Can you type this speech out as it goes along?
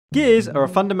Gears are a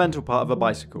fundamental part of a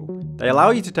bicycle. They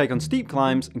allow you to take on steep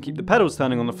climbs and keep the pedals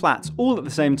turning on the flats all at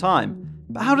the same time.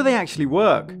 But how do they actually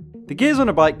work? The gears on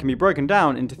a bike can be broken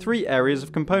down into three areas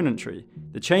of componentry: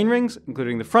 the chain rings,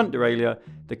 including the front derailleur,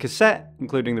 the cassette,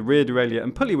 including the rear derailleur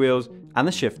and pulley wheels, and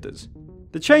the shifters.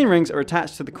 The chain rings are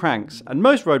attached to the cranks, and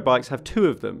most road bikes have two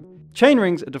of them. Chain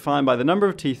rings are defined by the number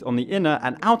of teeth on the inner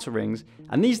and outer rings,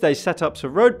 and these days setups for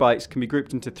road bikes can be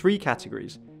grouped into three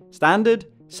categories: standard,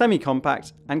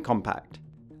 semi-compact, and compact.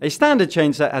 A standard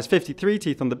chain set has 53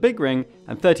 teeth on the big ring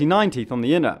and 39 teeth on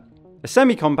the inner. A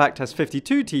semi-compact has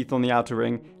 52 teeth on the outer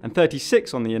ring and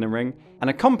 36 on the inner ring, and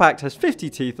a compact has 50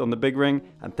 teeth on the big ring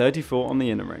and 34 on the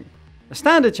inner ring. A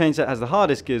standard chain set has the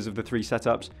hardest gears of the three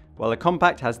setups, while a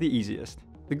compact has the easiest.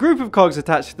 The group of cogs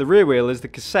attached to the rear wheel is the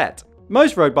cassette.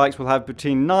 Most road bikes will have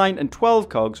between 9 and 12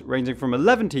 cogs, ranging from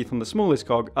 11 teeth on the smallest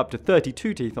cog up to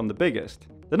 32 teeth on the biggest.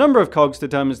 The number of cogs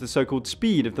determines the so-called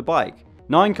speed of the bike.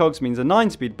 9 cogs means a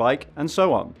 9-speed bike, and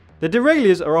so on. The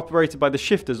derailleurs are operated by the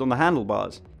shifters on the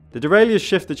handlebars. The derailleurs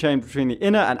shift the chain between the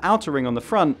inner and outer ring on the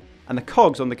front, and the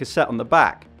cogs on the cassette on the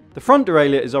back. The front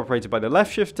derailleur is operated by the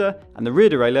left shifter, and the rear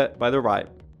derailleur by the right.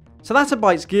 So that's a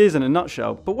bike's gears in a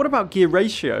nutshell, but what about gear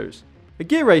ratios? A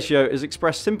gear ratio is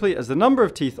expressed simply as the number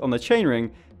of teeth on the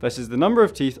chainring versus the number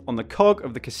of teeth on the cog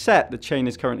of the cassette the chain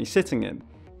is currently sitting in.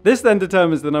 This then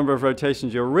determines the number of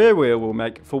rotations your rear wheel will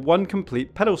make for one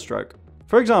complete pedal stroke.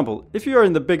 For example, if you are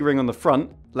in the big ring on the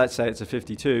front, let's say it's a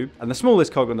 52, and the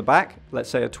smallest cog on the back, let's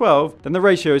say a 12, then the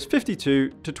ratio is 52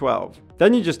 to 12.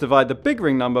 Then you just divide the big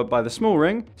ring number by the small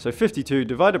ring, so 52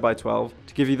 divided by 12,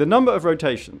 to give you the number of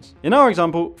rotations. In our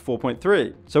example,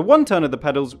 4.3. So one turn of the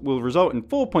pedals will result in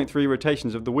 4.3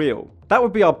 rotations of the wheel. That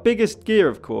would be our biggest gear,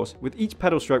 of course, with each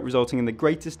pedal stroke resulting in the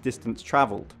greatest distance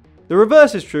travelled. The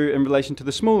reverse is true in relation to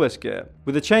the smallest gear.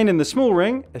 With a chain in the small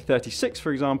ring, a 36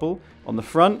 for example, on the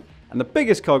front, and the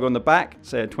biggest cog on the back,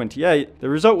 say a 28, the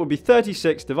result would be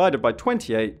 36 divided by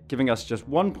 28, giving us just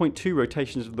 1.2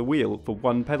 rotations of the wheel for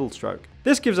one pedal stroke.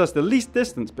 This gives us the least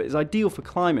distance, but is ideal for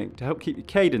climbing to help keep your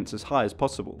cadence as high as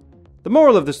possible. The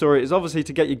moral of the story is obviously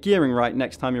to get your gearing right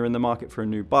next time you're in the market for a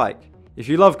new bike. If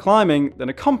you love climbing, then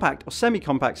a compact or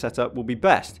semi-compact setup will be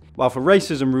best, while for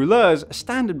racers and rouleurs, a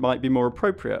standard might be more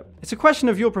appropriate. It's a question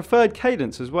of your preferred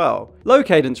cadence as well. Low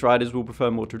cadence riders will prefer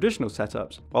more traditional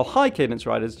setups, while high cadence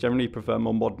riders generally prefer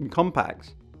more modern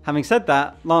compacts. Having said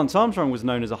that, Lance Armstrong was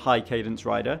known as a high cadence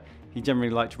rider. He generally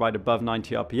liked to ride above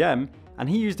 90 RPM, and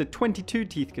he used a 22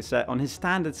 teeth cassette on his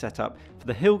standard setup for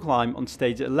the hill climb on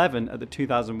stage 11 at the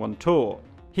 2001 Tour.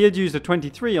 He had used a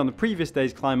 23 on the previous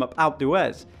day's climb up Alpe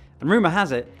d'Huez, and rumour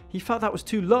has it, he felt that was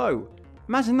too low.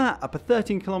 Imagine that up a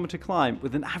 13-kilometre climb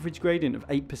with an average gradient of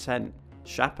 8%.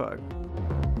 Chapeau.